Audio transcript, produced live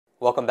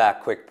Welcome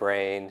back, Kwik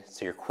Brain.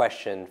 So your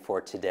question for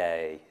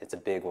today, it's a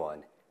big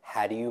one.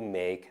 How do you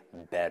make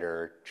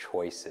better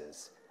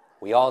choices?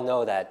 We all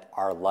know that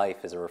our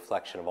life is a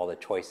reflection of all the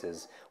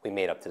choices we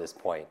made up to this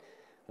point.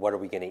 What are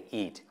we going to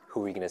eat?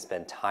 Who are we going to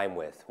spend time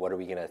with? What are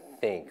we going to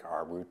think?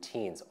 Our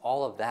routines,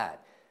 all of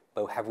that.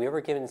 But have we ever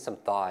given some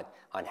thought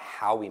on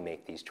how we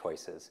make these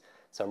choices?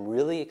 So I'm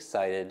really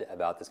excited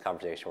about this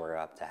conversation we're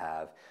about to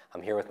have.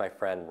 I'm here with my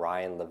friend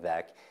Ryan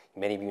Leveque.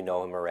 Many of you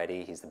know him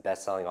already. He's the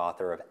best-selling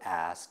author of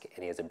Ask,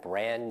 and he has a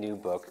brand new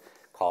book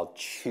called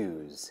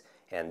Choose.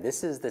 And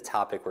this is the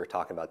topic we're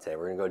talking about today.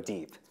 We're going to go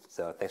deep.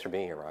 So thanks for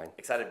being here, Ryan.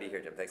 Excited to be here,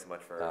 Jim. Thanks so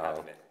much for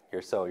having me.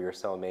 You're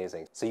so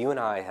amazing. So you and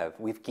I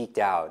we've geeked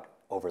out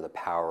over the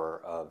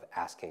power of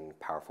asking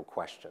powerful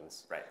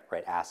questions.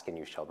 Right? Ask and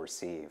you shall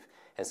receive.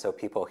 And so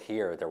people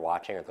here, they're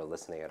watching or they're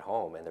listening at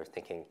home and they're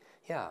thinking,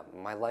 yeah,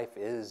 my life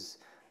is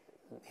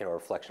a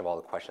reflection of all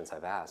the questions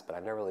I've asked, but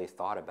I've never really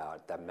thought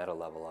about that meta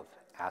level of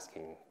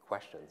asking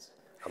questions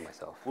of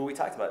myself. Well, we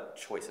talked about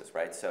choices,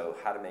 right? So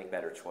how to make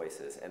better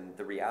choices. And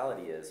the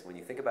reality is, when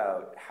you think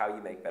about how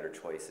you make better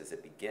choices,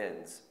 it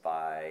begins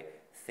by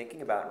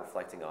thinking about and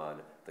reflecting on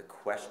the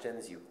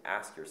questions you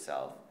ask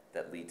yourself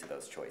that lead to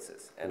those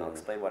choices. And I'll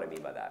explain what I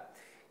mean by that.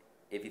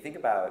 If you think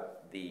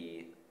about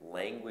the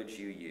language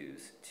you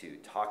use to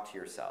talk to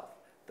yourself,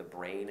 the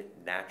brain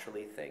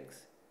naturally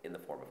thinks in the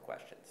form of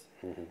questions.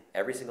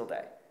 Every single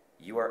day,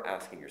 you are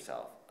asking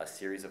yourself a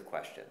series of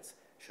questions.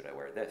 Should I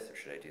wear this or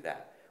should I do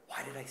that?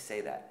 Why did I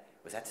say that?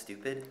 Was that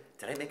stupid?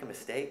 Did I make a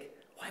mistake?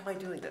 Why am I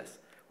doing this?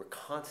 We're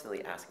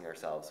constantly asking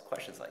ourselves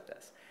questions like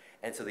this.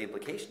 And so the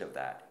implication of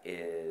that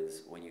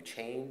is when you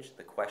change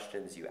the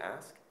questions you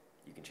ask,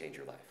 you can change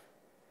your life.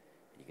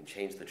 You can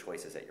change the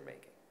choices that you're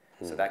making.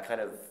 So that kind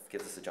of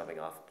gives us a jumping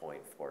off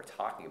point for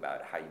talking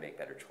about how you make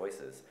better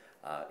choices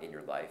in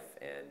your life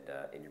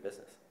and in your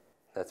business.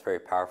 That's very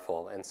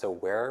powerful. And so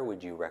where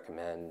would you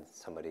recommend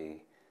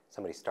somebody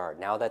start?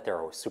 Now that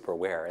they're super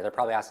aware, and they're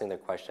probably asking the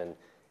question,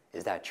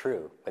 is that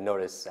true? But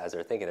notice, as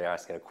they're thinking, they're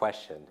asking a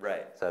question.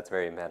 Right. So that's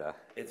very meta.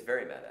 It's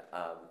very meta.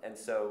 And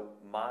so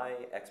my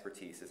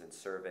expertise is in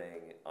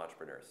serving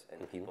entrepreneurs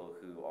and people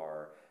who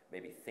are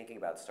maybe thinking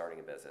about starting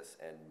a business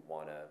and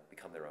want to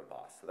become their own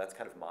boss. So that's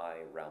kind of my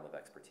realm of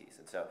expertise.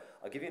 And so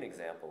I'll give you an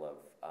example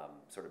of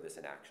sort of this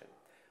in action.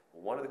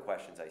 One of the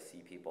questions I see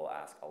people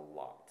ask a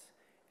lot,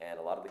 and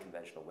a lot of the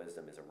conventional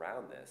wisdom is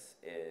around this,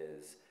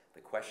 is the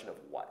question of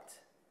what.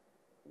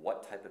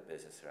 What type of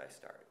business should I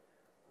start?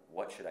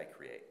 What should I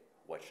create?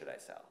 What should I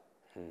sell?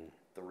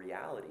 The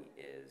reality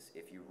is,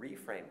 if you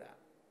reframe that,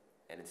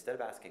 and instead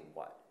of asking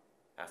what,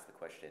 ask the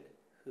question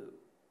who,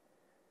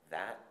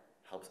 that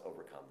helps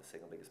overcome the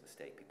single biggest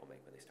mistake people make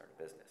when they start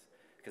a business.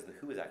 Because the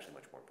who is actually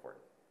much more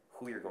important,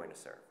 who you're going to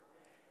serve.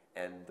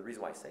 And the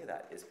reason why I say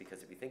that is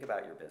because if you think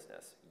about your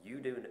business, you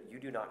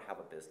do not have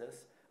a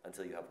business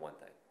until you have one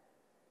thing.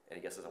 Any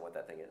guesses on what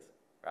that thing is?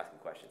 We're asking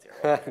questions here,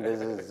 right? This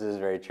is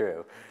very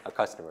true. A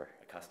customer.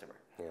 A customer.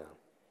 Yeah.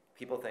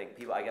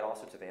 I get all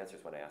sorts of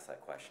answers when I ask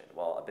that question.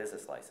 Well, a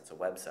business license, a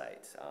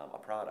website, a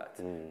product.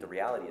 The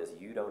reality is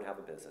you don't have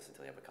a business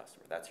until you have a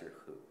customer. That's your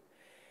who.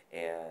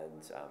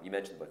 And you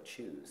mentioned the book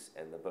Choose,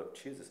 and the book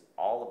Choose is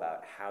all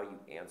about how you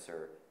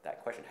answer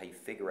that question, how you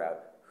figure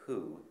out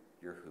who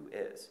your who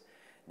is.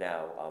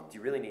 Now, do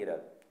you really need a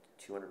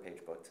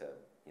 200-page book to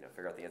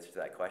figure out the answer to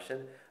that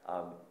question?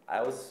 I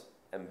always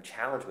am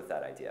challenged with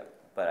that idea,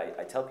 but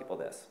I tell people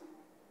this.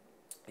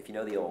 If you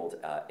know the old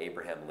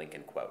Abraham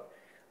Lincoln quote,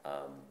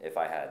 if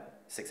I had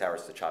 6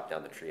 hours to chop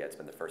down the tree, I'd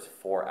spend the first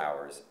 4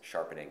 hours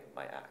sharpening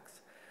my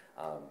axe.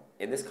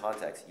 In this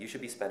context, you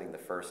should be spending the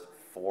first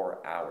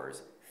 4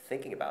 hours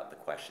thinking about the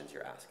questions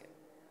you're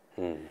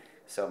asking.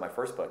 So my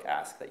first book,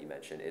 Ask, that you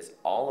mentioned, is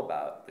all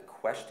about the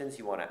questions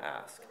you want to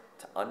ask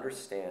to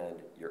understand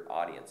your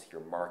audience,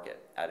 your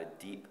market, at a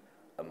deep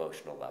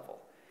emotional level.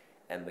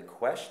 And the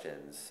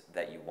questions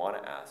that you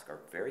want to ask are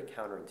very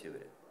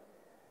counterintuitive.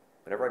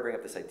 Whenever I bring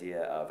up this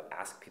idea of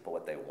ask people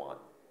what they want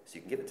so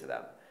you can give it to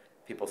them,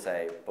 people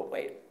say, but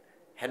wait,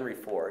 Henry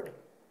Ford,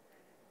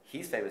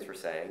 he's famous for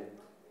saying,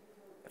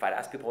 if I'd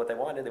asked people what they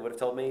wanted, they would have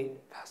told me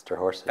faster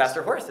horses.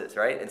 Faster horses,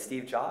 right? And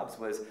Steve Jobs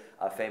was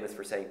famous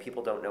for saying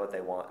people don't know what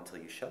they want until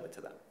you show it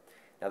to them.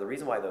 Now, the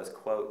reason why those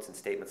quotes and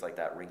statements like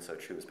that ring so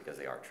true is because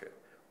they are true.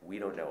 We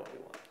don't know what we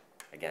want.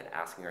 Again,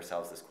 asking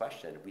ourselves this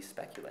question, we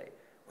speculate.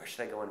 Where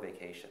should I go on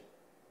vacation?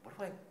 What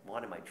do I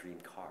want in my dream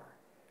car?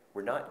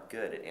 We're not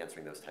good at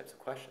answering those types of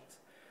questions.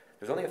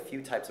 There's only a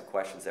few types of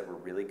questions that we're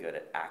really good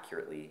at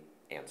accurately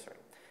answering.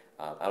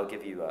 I'll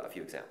give you a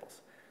few examples.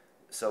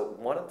 So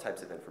one of the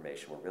types of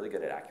information we're really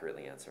good at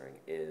accurately answering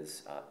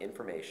is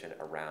information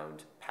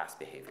around past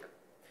behavior.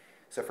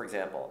 So for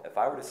example, if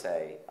I were to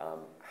say,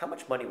 how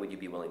much money would you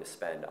be willing to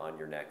spend on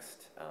your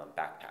next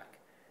backpack?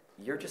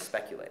 You're just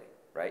speculating,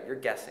 right? You're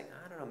guessing,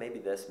 I don't know, maybe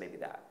this, maybe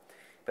that.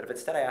 But if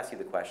instead I ask you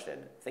the question,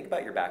 think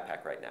about your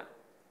backpack right now.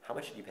 How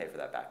much did you pay for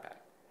that backpack?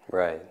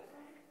 Right.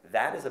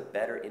 That is a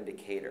better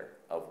indicator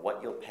of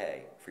what you'll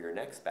pay for your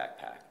next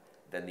backpack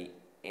than the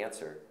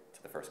answer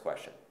to the first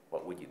question,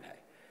 what would you pay?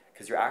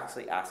 Because you're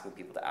actually asking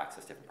people to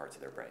access different parts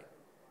of their brain.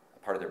 A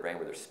part of their brain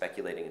where they're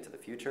speculating into the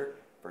future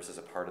versus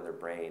a part of their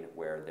brain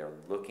where they're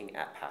looking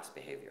at past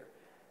behavior.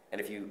 And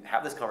if you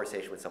have this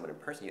conversation with someone in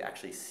person, you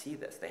actually see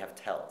this. They have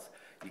tells.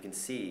 You can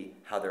see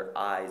how their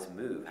eyes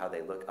move, how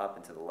they look up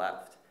and to the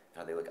left,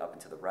 how they look up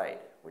and to the right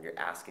when you're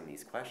asking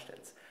these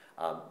questions.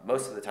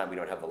 Most of the time, we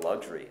don't have the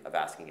luxury of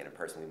asking it in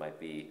person. We might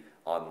be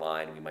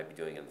online. We might be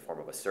doing it in the form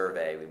of a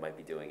survey. We might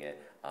be doing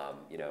it,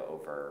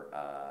 over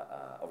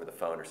the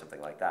phone or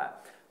something like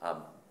that.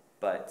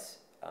 But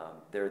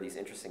there are these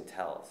interesting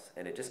tells,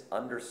 and it just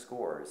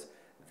underscores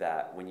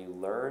that when you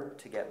learn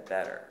to get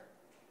better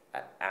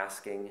at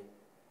asking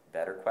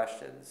better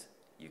questions,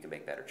 you can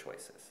make better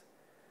choices.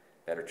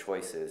 Better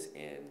choices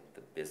in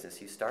the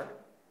business you start,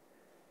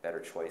 better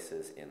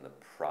choices in the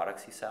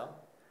products you sell,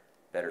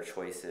 better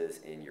choices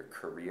in your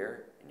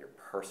career, in your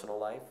personal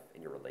life,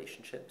 in your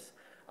relationships.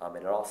 And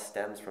it all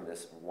stems from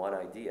this one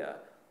idea: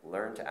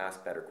 learn to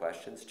ask better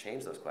questions,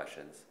 change those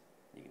questions,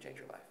 and you can change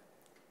your life.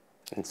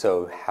 And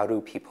so how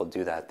do people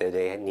do that? Do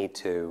they need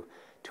to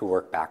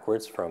work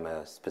backwards from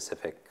a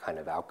specific kind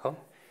of outcome?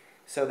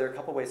 So there are a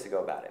couple ways to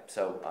go about it.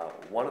 So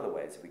one of the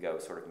ways, if we go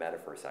sort of meta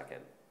for a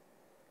second,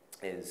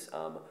 is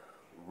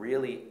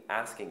really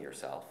asking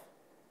yourself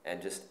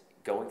and just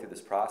going through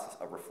this process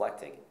of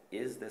reflecting,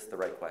 is this the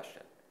right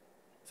question?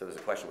 So there's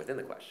a question within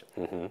the question,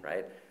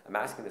 right? I'm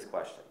asking this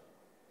question,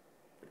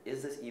 but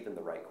is this even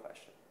the right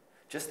question?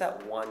 Just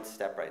that one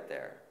step right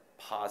there,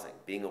 pausing,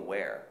 being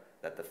aware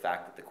that the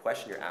fact that the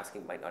question you're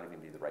asking might not even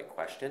be the right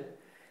question,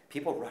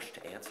 people rush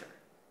to answer.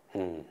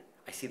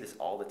 I see this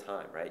all the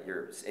time, right?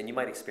 And you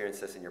might experience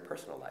this in your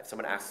personal life.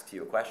 Someone asks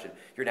you a question,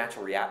 your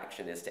natural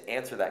reaction is to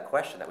answer that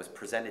question that was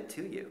presented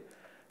to you.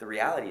 The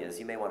reality is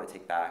you may want to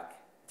take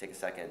a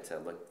second to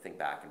think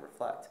back and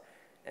reflect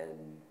and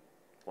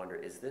wonder,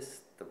 is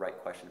this the right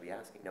question to be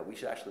asking? No, we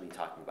should actually be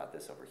talking about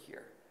this over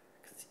here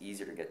because it's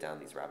easier to get down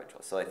these rabbit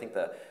trails. So I think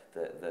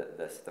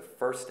the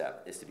first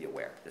step is to be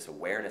aware, this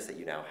awareness that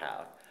you now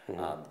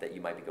have, that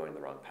you might be going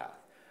the wrong path.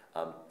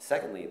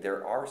 Secondly,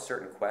 there are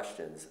certain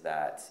questions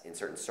that, in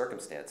certain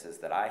circumstances,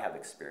 that I have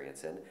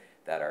experience in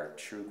that are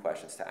true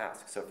questions to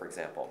ask. So, for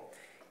example,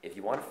 if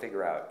you want to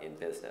figure out in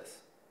business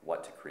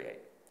what to create,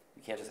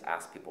 you can't just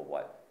ask people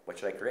what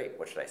should I create,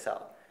 what should I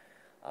sell.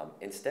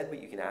 Instead,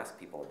 what you can ask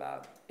people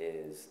about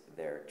is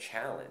their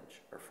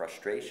challenge or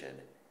frustration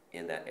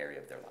in that area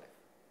of their life.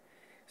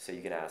 So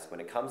you can ask, when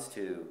it comes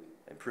to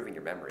improving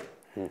your memory,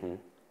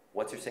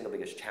 what's your single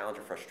biggest challenge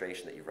or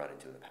frustration that you've run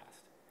into in the past?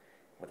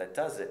 What that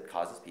does, it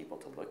causes people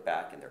to look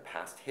back in their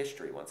past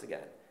history once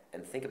again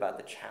and think about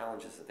the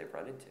challenges that they've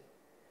run into.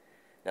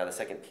 Now, the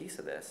second piece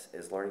of this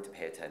is learning to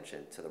pay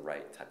attention to the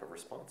right type of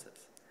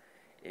responses.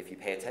 If you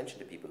pay attention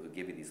to people who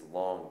give you these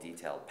long,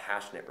 detailed,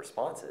 passionate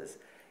responses,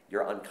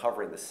 you're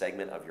uncovering the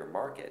segment of your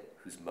market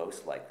who's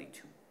most likely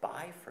to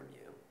buy from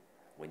you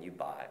when you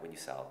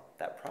sell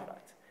that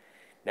product.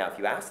 Now, if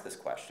you ask this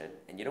question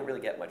and you don't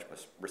really get much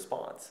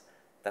response,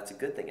 that's a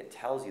good thing. It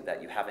tells you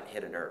that you haven't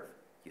hit a nerve.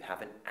 You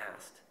haven't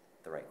asked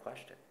the right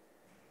question.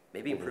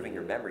 Maybe improving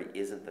your memory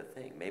isn't the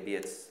thing. Maybe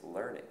it's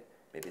learning.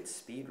 Maybe it's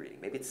speed reading.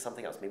 Maybe it's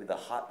something else. Maybe the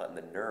hot button,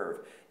 the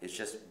nerve, is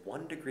just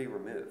 1 degree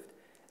removed.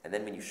 And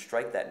then when you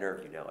strike that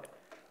nerve, you know it.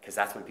 Because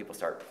that's when people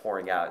start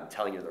pouring out and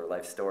telling you their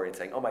life story and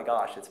saying, oh my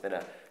gosh,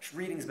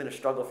 reading's been a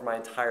struggle for my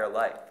entire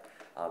life.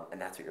 And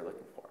that's what you're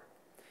looking for.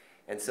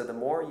 And so the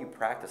more you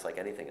practice, like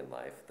anything in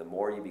life, the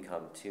more you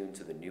become tuned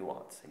to the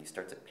nuance and you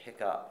start to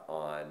pick up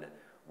on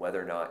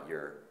whether or not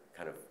you're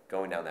kind of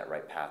going down that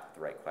right path with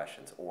the right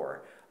questions,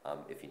 or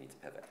if you need to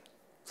pivot.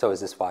 So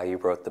is this why you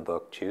wrote the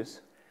book, Choose?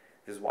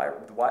 This is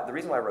the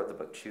reason why I wrote the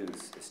book,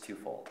 Choose, is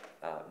twofold.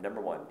 Number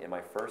one, in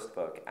my first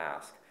book,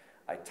 Ask,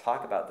 I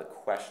talk about the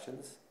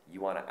questions you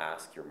want to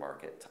ask your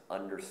market to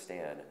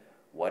understand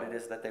what it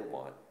is that they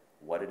want,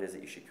 what it is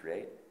that you should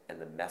create,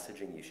 and the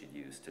messaging you should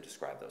use to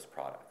describe those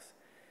products.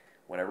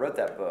 When I wrote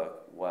that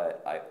book,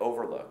 what I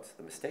overlooked,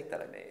 the mistake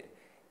that I made,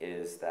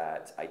 is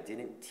that I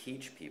didn't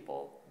teach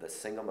people the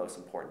single most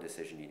important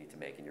decision you need to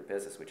make in your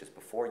business, which is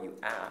before you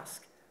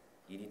ask,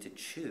 you need to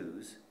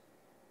choose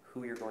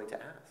who you're going to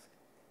ask.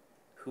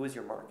 Who is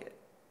your market?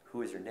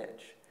 Who is your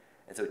niche?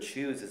 And so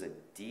Choose is a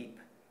deep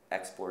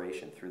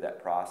exploration through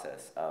that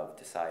process of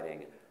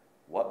deciding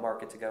what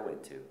market to go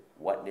into,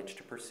 what niche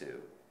to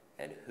pursue,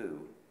 and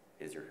who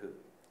is your who.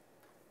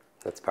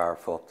 That's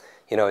powerful.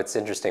 You know, it's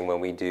interesting when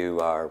we do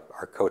our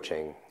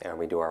coaching and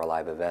we do our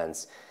live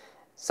events,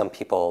 some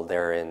people,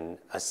 they're in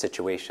a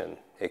situation.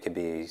 It could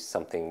be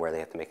something where they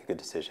have to make a good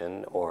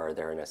decision or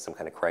they're in some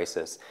kind of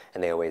crisis,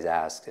 and they always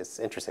ask, it's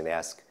interesting, they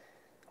ask,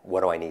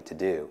 what do I need to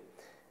do?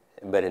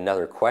 But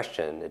another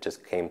question, it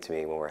just came to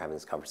me when we're having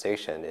this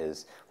conversation,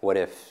 is what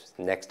if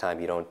next time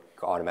you don't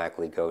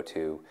automatically go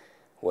to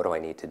what do I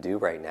need to do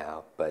right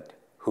now, but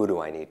who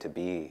do I need to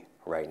be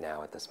right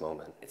now at this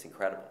moment? It's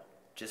incredible.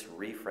 Just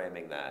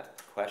reframing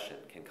that question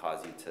can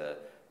cause you to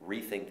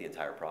rethink the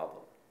entire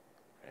problem.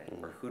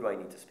 Right? Or who do I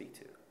need to speak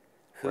to?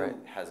 Who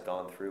has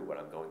gone through what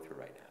I'm going through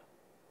right now?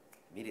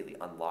 Immediately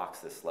unlocks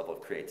this level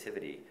of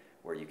creativity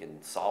where you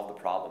can solve the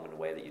problem in a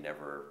way that you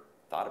never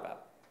thought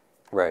about.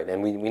 Right,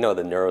 and we know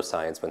the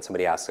neuroscience, when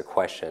somebody asks a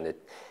question,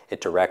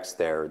 it directs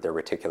their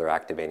reticular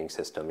activating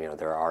system,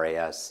 their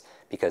RAS,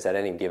 because at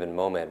any given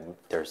moment,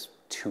 there's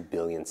 2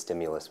 billion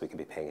stimulus we could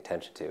be paying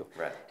attention to.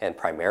 Right. And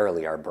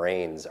primarily our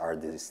brains are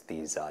these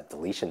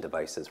deletion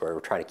devices where we're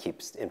trying to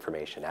keep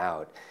information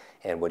out.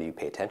 And what do you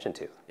pay attention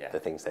to? Yeah. The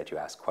things that you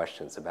ask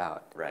questions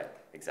about. Right,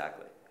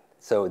 exactly.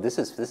 So this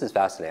is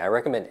fascinating. I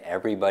recommend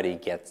everybody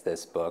gets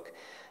this book,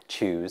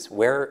 Choose.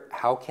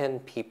 How can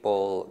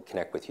people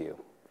connect with you?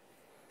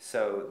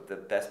 So the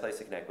best place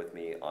to connect with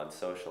me on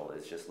social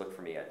is just look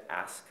for me at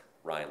Ask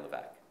Ryan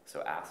Leveque.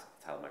 So Ask,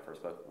 title of my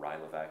first book,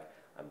 Ryan Leveque.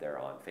 I'm there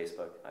on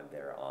Facebook, I'm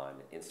there on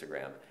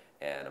Instagram,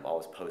 and I'm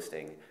always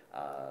posting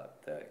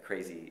the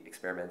crazy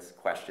experiments,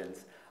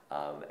 questions,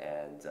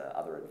 and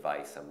other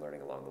advice I'm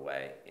learning along the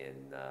way in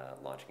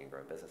launching and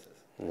growing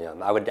businesses. Yeah,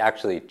 I would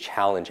actually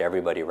challenge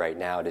everybody right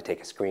now to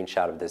take a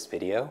screenshot of this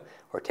video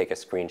or take a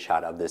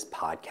screenshot of this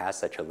podcast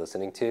that you're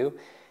listening to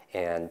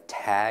and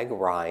tag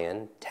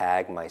Ryan,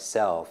 tag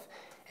myself,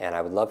 and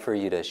I would love for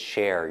you to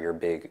share your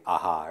big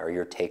aha or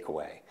your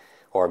takeaway,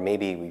 or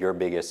maybe your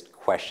biggest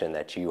question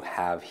that you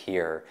have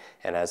here.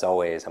 And as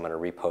always, I'm going to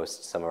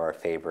repost some of our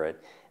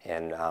favorite,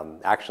 and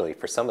actually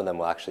for some of them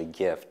we'll actually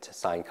gift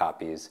signed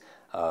copies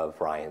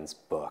of Ryan's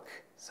book.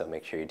 So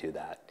make sure you do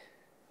that.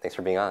 Thanks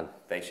for being on.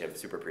 Thanks, Jim.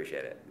 Super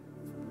appreciate it.